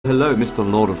Hello, Mr.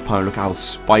 Lord of Power. Look how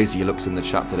spicy he looks in the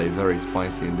chat today. Very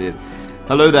spicy indeed.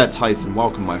 Hello there, Tyson.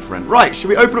 Welcome, my friend. Right, should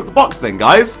we open up the box then,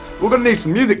 guys? We're going to need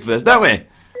some music for this, don't we?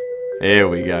 Here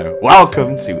we go.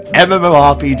 Welcome to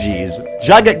MMORPG's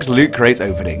Jagex Loot Crate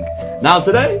opening. Now,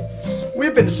 today,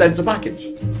 we've been sent a package.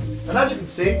 And as you can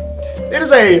see, it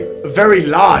is a very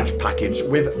large package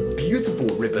with beautiful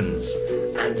ribbons.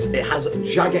 And it has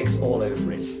Jagex all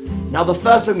over it. Now, the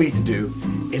first thing we need to do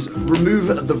is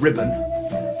remove the ribbon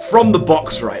from the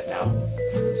box right now.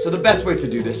 So the best way to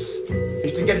do this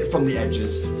is to get it from the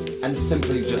edges and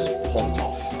simply just pull it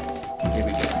off. Here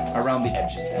we go, around the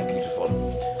edges there, beautiful.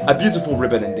 A beautiful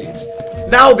ribbon indeed.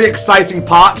 Now the exciting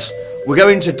part, we're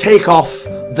going to take off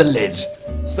the lid.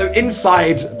 So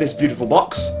inside this beautiful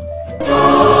box,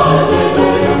 oh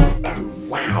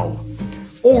wow,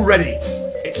 already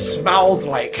it smells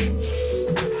like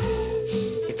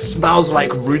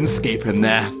RuneScape in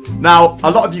there. Now, a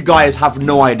lot of you guys have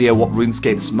no idea what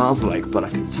RuneScape smells like, but I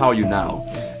can tell you now,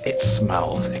 it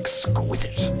smells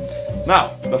exquisite.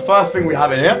 Now, the first thing we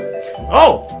have in here,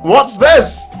 oh, what's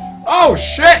this? Oh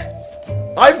shit!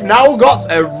 I've now got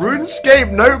a RuneScape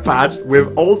notepad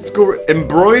with old school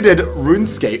embroidered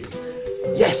RuneScape.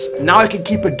 Yes, now I can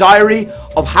keep a diary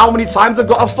of how many times I've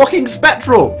got a fucking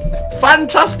spectral.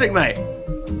 Fantastic, mate.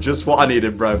 Just what I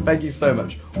needed, bro. Thank you so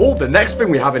much. Oh, the next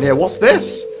thing we have in here, what's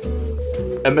this?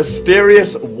 A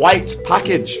mysterious white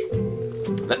package.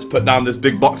 Let's put down this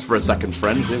big box for a second,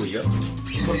 friends. Here we go.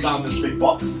 Put down this big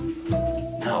box.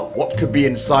 Now, what could be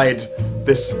inside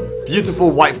this beautiful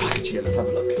white package here? Let's have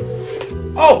a look.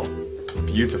 Oh,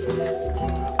 beautiful.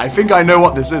 I think I know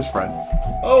what this is, friends.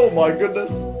 Oh my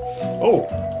goodness. Oh,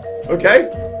 okay.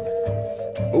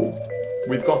 Oh,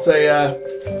 we've got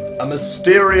a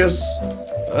mysterious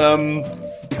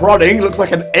prodding. Looks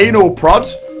like an anal prod.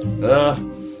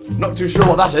 Not too sure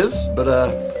what that is, but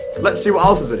let's see what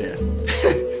else is in here.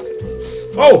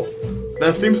 Oh,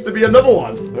 there seems to be another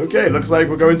one. Okay, looks like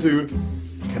we're going to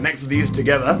connect these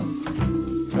together.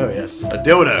 Oh yes, a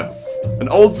dildo. An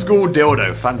old school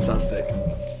dildo. Fantastic.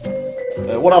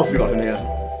 What else we got in here?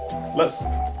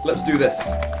 Let's do this.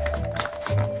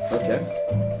 Okay.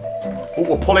 Oh,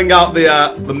 we're pulling out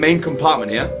the main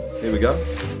compartment here. Here we go.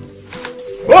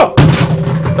 Whoa!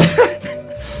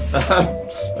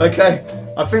 Okay,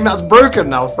 I think that's broken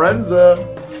now, friends.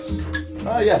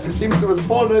 Yes, it seems to have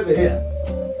fallen over here.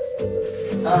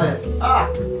 Yes.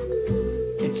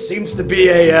 It seems to be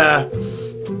a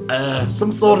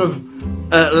some sort of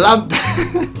lamp.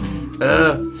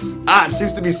 It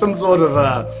seems to be some sort of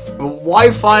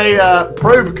Wi-Fi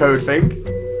probe code thing,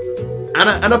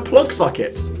 and a plug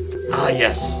socket.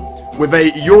 Yes, with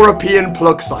a European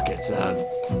plug socket.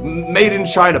 Made in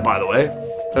China, by the way.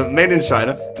 Made in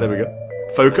China. There we go.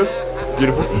 Focus.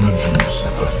 Beautiful.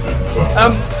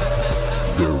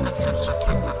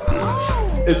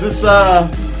 Is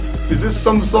this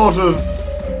some sort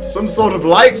of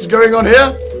light going on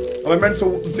here? Am I meant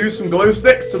to do some glow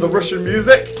sticks to the Russian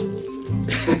music?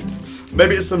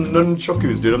 Maybe it's some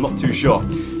nunchuckus, dude. I'm not too sure.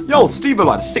 Yo, Steve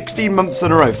lad, 16 months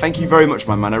in a row. Thank you very much,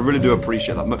 my man. I really do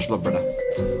appreciate that. Much love, brother.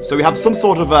 So we have some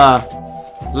sort of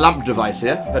lamp device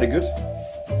here. Very good.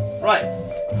 Right,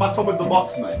 back on with the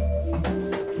box, mate.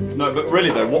 No, but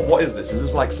really though, what is this? Is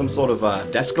this like some sort of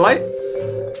desk light?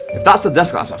 If that's the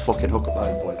desk light, that's a fucking hook up those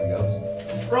boys and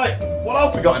girls. Right, what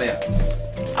else we got in here?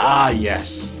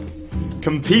 Yes.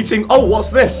 Competing. Oh, what's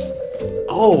this?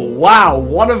 Oh wow,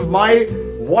 one of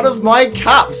my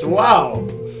caps. Wow.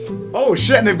 Oh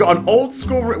shit, and they've got an old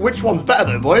school. Which one's better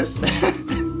though, boys?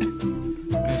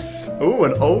 Oh,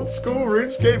 an old school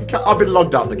RuneScape cap. I've been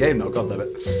logged out of the game now, god damn it.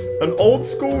 An old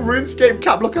school RuneScape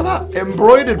cap, look at that.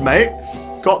 Embroidered, mate.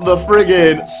 Got the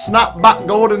friggin' snapback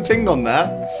golden ting on there.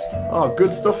 Oh,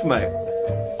 good stuff, mate.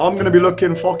 I'm gonna be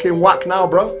looking fucking whack now,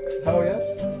 bro. Hell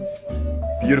yes.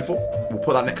 Beautiful. We'll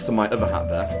put that next to my other hat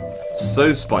there.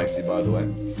 So spicy, by the way.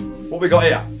 What we got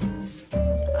here?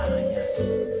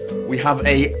 Yes. We have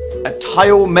a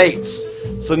tile mates.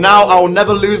 So now I'll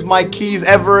never lose my keys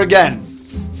ever again.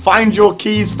 Find your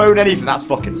keys, phone, anything. That's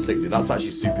fucking sick, dude. That's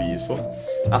actually super useful.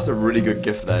 That's a really good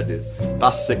gift there, dude.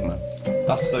 That's sick, man.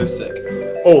 That's so sick.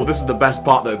 Oh, this is the best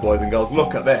part, though, boys and girls.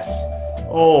 Look at this.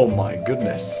 Oh, my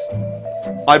goodness.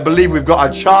 I believe we've got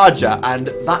a charger, and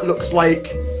that looks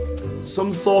like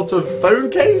some sort of phone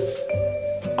case?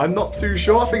 I'm not too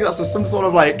sure. I think that's some sort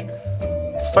of, like,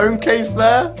 phone case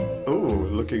there. Oh,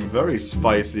 looking very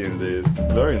spicy indeed.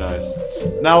 Very nice.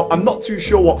 Now, I'm not too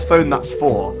sure what phone that's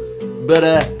for, but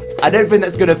I don't think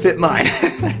that's gonna fit mine.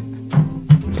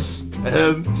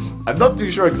 I'm not too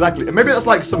sure exactly. Maybe that's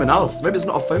like something else. Maybe it's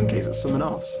not a phone case, it's something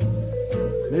else.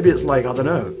 Maybe it's like, I don't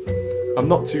know. I'm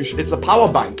not too sure. It's a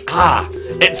power bank. Ah,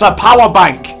 it's a power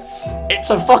bank. It's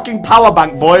a fucking power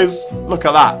bank, boys. Look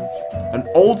at that. An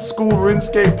old school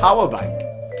RuneScape power bank.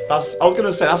 I was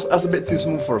gonna say that's a bit too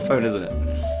small for a phone, isn't it?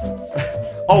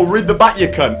 Oh, read the back, you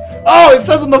cunt. Oh, it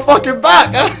says on the fucking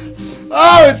back.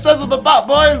 Oh, it says on the back,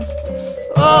 boys.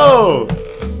 Oh,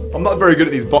 I'm not very good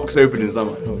at these box openings, am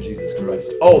I? Oh, Jesus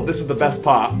Christ. Oh, this is the best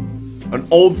part. An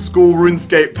old school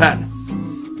RuneScape pen.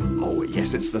 Oh,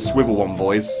 yes, it's the swivel one,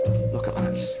 boys. Look at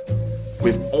that.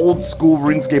 With old school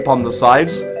RuneScape on the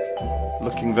side.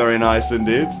 Looking very nice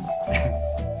indeed.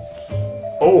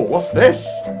 Oh, what's this?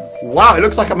 Wow, it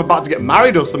looks like I'm about to get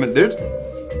married or something, dude.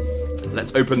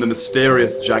 Let's open the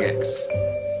mysterious Jagex.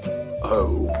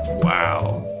 Oh,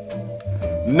 wow.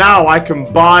 Now I can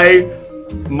buy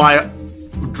my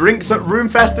drinks at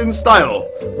RuneFest in style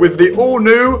with the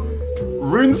all-new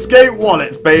RuneScape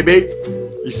wallets, baby.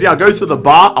 You see, I go to the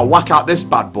bar, I whack out this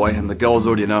bad boy, and the girls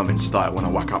already know I'm in style when I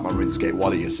whack out my RuneScape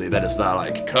wallet, you see. They're just there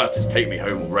like, Curtis, take me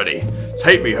home already.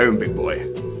 Take me home, big boy.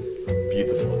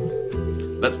 Beautiful.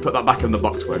 Let's put that back in the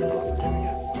box for it.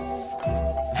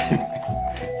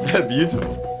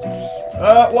 Beautiful.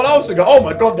 What else we got? Oh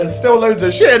my god, there's still loads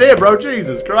of shit in here, bro.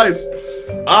 Jesus Christ.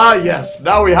 Ah, yes.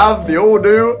 Now we have the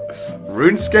all-new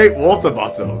RuneScape water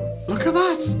bottle. Look at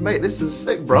that. Mate, this is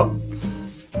sick, bro.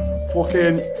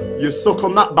 Fucking, you suck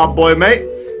on that bad boy, mate.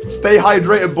 Stay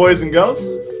hydrated, boys and girls.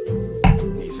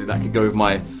 You see, that could go with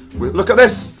my... Look at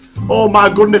this. Oh my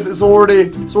goodness, it's already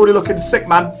looking sick,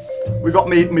 man. We got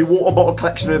me water bottle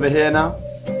collection over here now.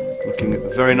 Looking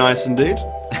very nice indeed.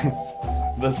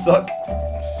 The suck.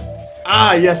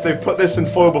 Ah, yes, they've put this in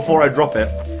foil before I drop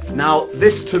it. Now,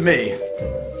 this to me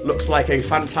looks like a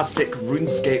fantastic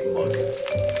RuneScape mug.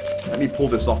 Let me pull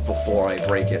this off before I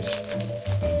break it.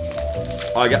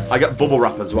 I get bubble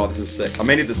wrap as well. This is sick. I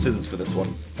may need the scissors for this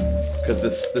one because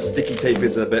the sticky tape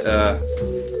is a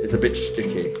bit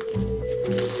sticky.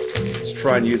 Let's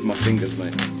try and use my fingers,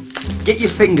 mate. Get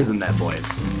your fingers in there,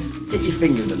 boys. Get your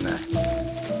fingers in there.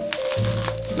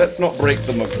 Let's not break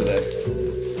the mug today.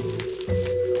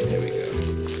 Here we go.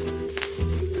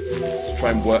 Let's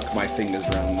try and work my fingers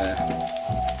around there.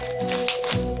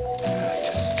 Ah,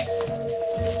 yes.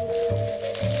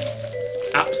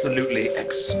 Absolutely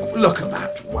look at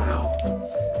that. Wow.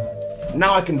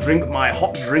 Now I can drink my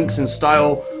hot drinks in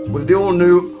style with the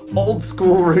all-new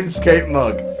old-school RuneScape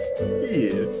mug.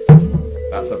 Yeah.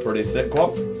 That's a pretty sick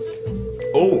one.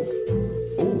 Oh.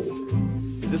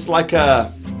 Oh. Is this like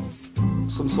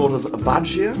some sort of a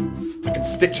badge here? I can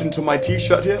stitch into my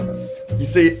t-shirt here. You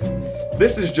see,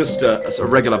 this is just a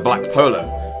regular black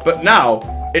polo. But now,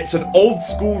 it's an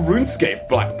old-school RuneScape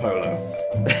black polo.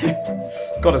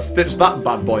 Gotta stitch that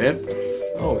bad boy in.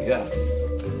 Oh, yes.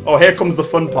 Oh, here comes the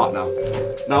fun part now.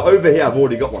 Now, over here, I've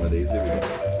already got one of these. Here we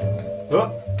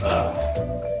go.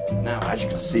 Now, as you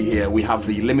can see here, we have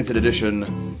the limited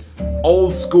edition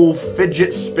old-school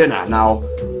fidget spinner. Now,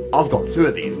 I've got two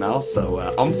of these now, so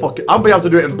I'll be able to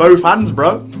do it in both hands,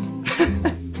 bro.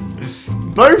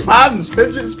 Both hands,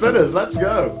 fidget spinners. Let's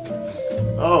go.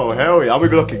 Oh, hell yeah. I'm gonna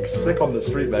be looking sick on the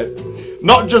street, mate.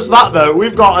 Not just that, though.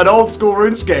 We've got an old-school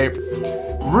RuneScape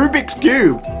Rubik's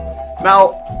Cube.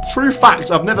 Now, true facts,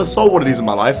 I've never sold one of these in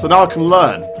my life, so now I can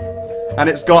learn. And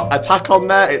it's got attack on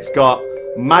there, it's got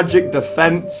magic,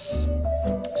 defense,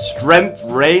 strength,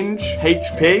 range,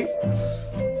 HP.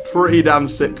 Pretty damn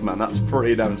sick, man. That's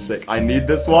pretty damn sick. I need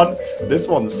this one. This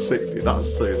one's sick, dude.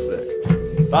 That's so sick.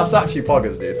 That's actually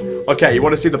poggers, dude. Okay, you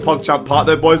want to see the PogChamp part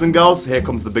though, boys and girls? Here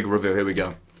comes the big reveal. Here we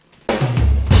go.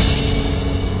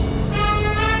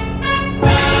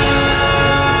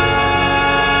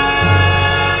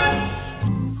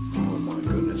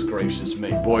 Gracious me,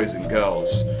 boys and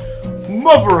girls.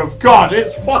 Mother of God,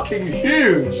 it's fucking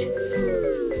huge!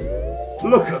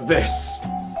 Look at this.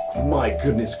 My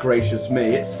goodness gracious me,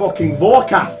 it's fucking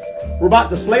Vorkath. We're about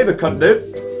to slay the cunt, dude.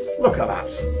 Look at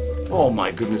that. Oh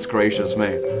my goodness gracious me.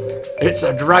 It's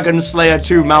a Dragon Slayer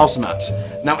 2 mouse mat.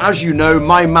 Now, as you know,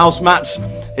 my mouse mat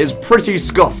is pretty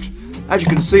scuffed. As you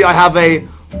can see, I have a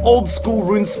old school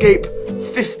RuneScape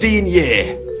 15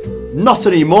 year. Not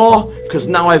anymore, because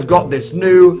now I've got this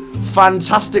new,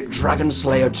 fantastic Dragon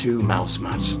Slayer 2 mouse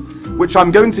mat, which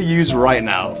I'm going to use right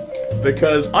now,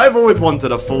 because I've always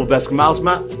wanted a full desk mouse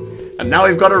mat, and now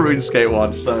we've got a RuneScape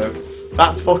one, so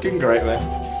that's fucking great,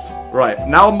 man. Right,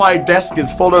 now my desk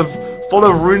is full of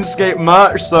RuneScape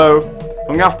merch, so I'm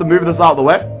going to have to move this out of the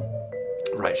way.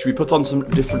 Right, should we put on some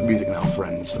different music now,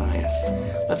 friends? Ah, yes.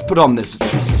 Let's put on this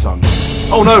juicy song.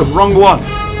 Oh no, wrong one.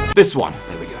 This one.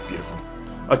 There we go, beautiful.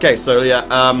 Okay, so yeah,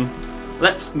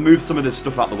 let's move some of this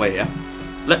stuff out the way here.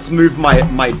 Let's move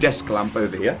my desk lamp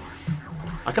over here.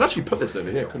 I could actually put this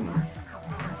over here, couldn't I?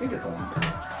 think it's on.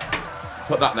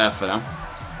 Put that there for now.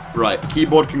 Right,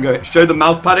 keyboard can go. Show the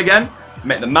mouse pad again.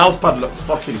 Mate, the mouse pad looks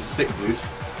fucking sick, dude.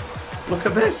 Look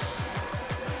at this.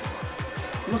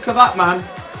 Look at that, man.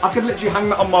 I could literally hang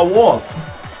that on my wall.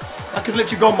 I could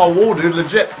literally go on my wall, dude,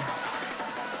 legit.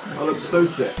 That looks so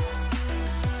sick.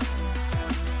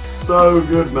 So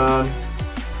good, man.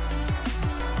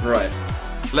 Right.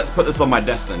 Let's put this on my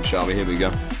desk then, shall we? Here we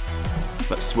go.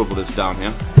 Let's swivel this down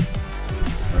here.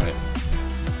 Right.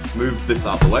 Move this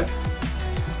out of the way.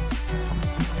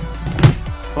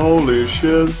 Holy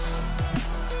shiz.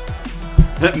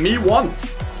 Me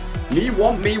once. Me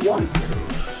once.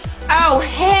 Oh,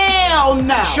 hell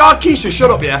no. Sharkeisha,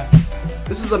 shut up, yeah?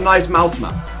 This is a nice mouse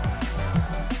map.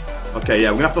 Okay,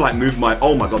 yeah, we're gonna have to like move my...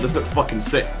 Oh my god, this looks fucking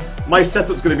sick. My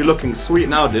setup's gonna be looking sweet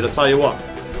now, dude, I'll tell you what.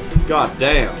 God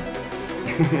damn.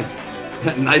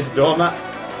 Nice doormat.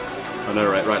 I know,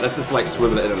 right, let's just like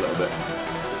swivel it in a little bit.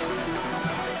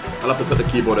 I'll have to put the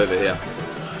keyboard over here.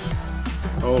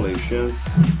 Holy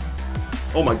shiz.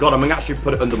 Oh my god, I'm gonna actually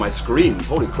put it under my screens.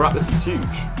 Holy crap, this is huge.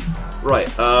 Right,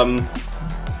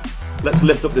 let's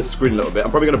lift up this screen a little bit.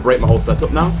 I'm probably gonna break my whole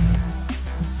setup now.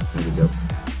 There we go.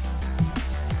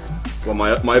 Well,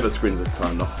 my other screens is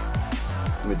turned off.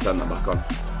 Let me turn that back on.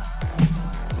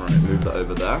 Alright, move that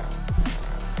over there.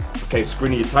 Okay,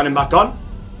 screen, are you turning back on?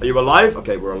 Are you alive?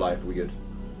 Okay, we're alive. We're good.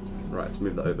 Right, let's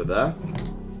move that over there.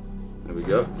 There we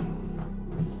go.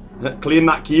 Clean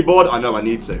that keyboard? I know, I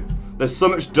need to. There's so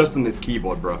much dust on this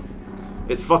keyboard, bro.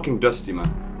 It's fucking dusty,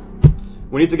 man.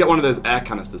 We need to get one of those air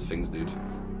canisters things, dude.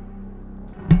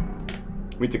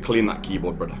 We need to clean that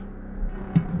keyboard, brother.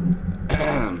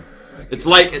 It's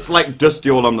like dusty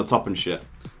all on the top and shit.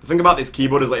 The thing about this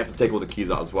keyboard is like you have to take all the keys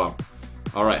out as well.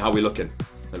 Alright, how are we looking?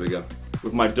 There we go.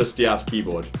 With my dusty ass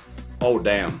keyboard. Oh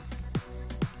damn.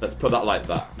 Let's put that like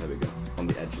that. There we go. On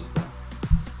the edges there.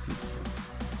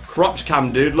 Crotch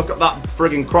cam, dude. Look at that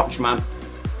friggin' crotch, man.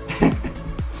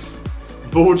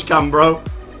 Bulge cam, bro.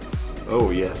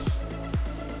 Oh yes.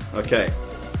 Okay.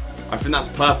 I think that's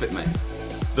perfect, mate.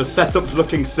 The setup's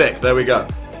looking sick. There we go.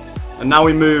 And now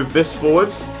we move this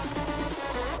forwards.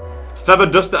 Feather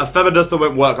duster. A feather duster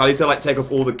won't work. I need to like take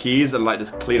off all the keys and like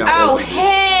just clean out all the keys.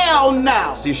 Hell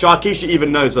no! See, Sharkeisha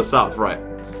even knows herself. Right.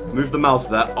 Move the mouse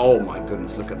there. Oh my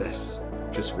goodness, look at this.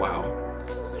 Just wow.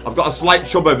 I've got a slight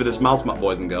chub over this mouse map,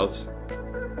 boys and girls.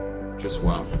 Just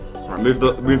wow. Alright, move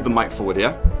the mic forward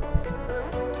here.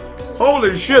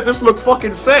 Holy shit, this looks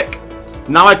fucking sick.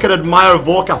 Now I can admire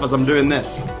Vorkaf as I'm doing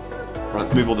this. Right,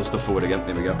 let's move all this stuff forward again.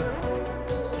 There we go.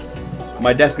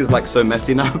 My desk is like so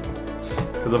messy now.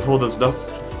 Because of all this stuff.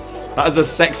 That is a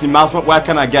sexy mouse map. Where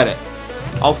can I get it?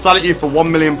 I'll sell it you for £1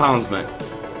 million, mate.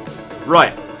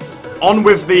 Right. On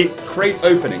with the crate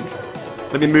opening.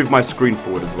 Let me move my screen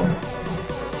forward as well.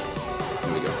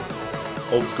 There we go.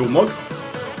 Old school mug.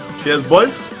 Cheers,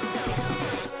 boys.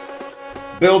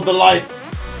 Build the lights.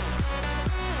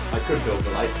 I could build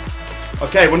the light.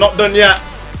 Okay, we're not done yet.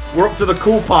 We're up to the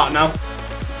cool part now.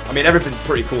 I mean, everything's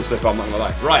pretty cool so far, I'm not gonna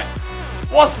lie. Right.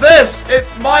 What's this?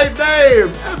 It's my name!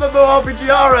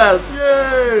 MMORPGRS!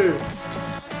 Yay!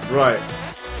 Right.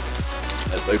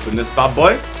 Let's open this bad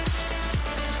boy.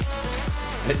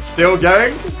 It's still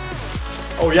going.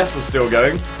 Oh, yes, we're still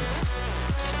going.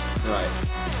 Right.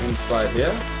 Inside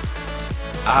here.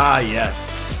 Ah,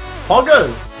 yes.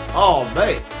 Poggers! Oh,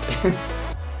 mate.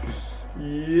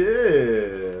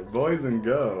 Yeah, boys and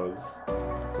girls.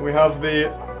 We have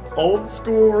the old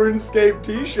school RuneScape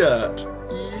t-shirt.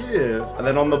 Yeah. And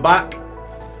then on the back,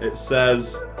 it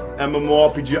says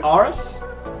MMORPGRS.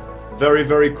 Very,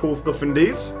 very cool stuff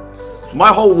indeed. My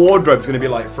whole wardrobe's going to be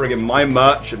like friggin' my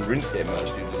merch and RuneScape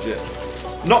merch, dude, legit.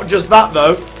 Not just that,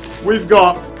 though. We've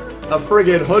got a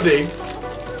friggin' hoodie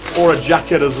or a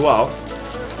jacket as well.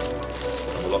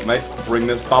 Let's have a look, mate. Bring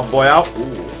this bad boy out.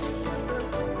 Ooh.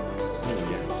 Oh,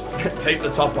 yes. Take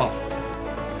the top off.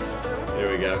 Here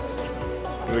we go.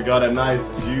 We got a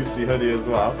nice, juicy hoodie as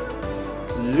well.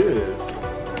 Yeah.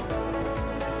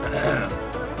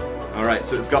 Alright,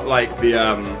 so it's got like the,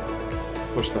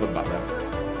 push the hood back there.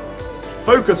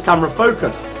 Focus, camera,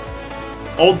 focus.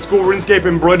 Old school RuneScape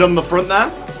embroidered on the front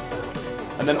there.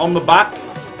 And then on the back,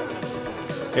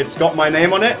 it's got my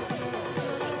name on it.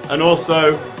 And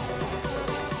also,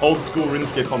 old school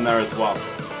RuneScape on there as well.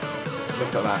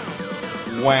 Look at that.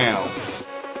 Wow.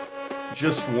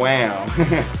 Just wow.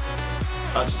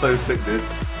 That's so sick, dude.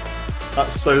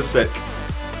 That's so sick.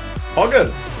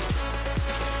 Hoggers!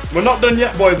 We're not done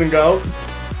yet, boys and girls.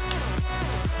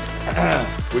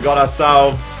 We got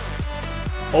ourselves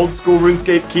old school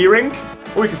RuneScape keyring.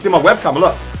 Oh, you can see my webcam,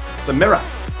 look. It's a mirror.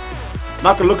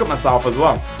 Now I can look at myself as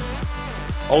well.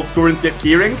 Old school RuneScape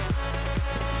keyring.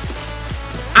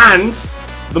 And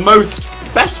the most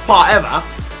best part ever.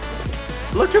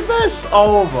 Look at this.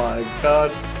 Oh my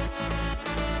god.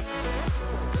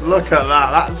 Look at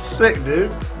that. That's sick,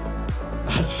 dude.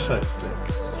 That's so sick.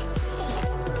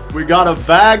 We got a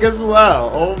bag as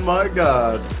well. Oh my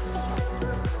god.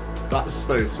 That's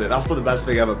so sick. That's the best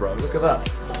thing ever, bro. Look at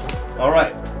that.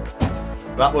 Alright.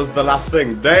 That was the last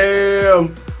thing.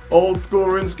 Damn. Old school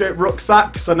RuneScape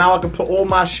rucksack. So now I can put all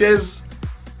my shiz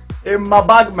in my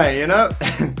bag, mate, you know?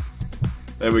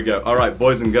 There we go. Alright,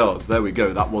 boys and girls. There we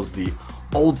go. That was the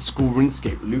old school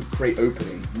RuneScape loot crate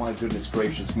opening. My goodness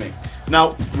gracious me.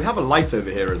 Now, we have a light over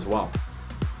here as well.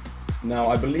 Now,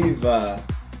 I believe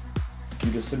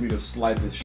you just simply slide this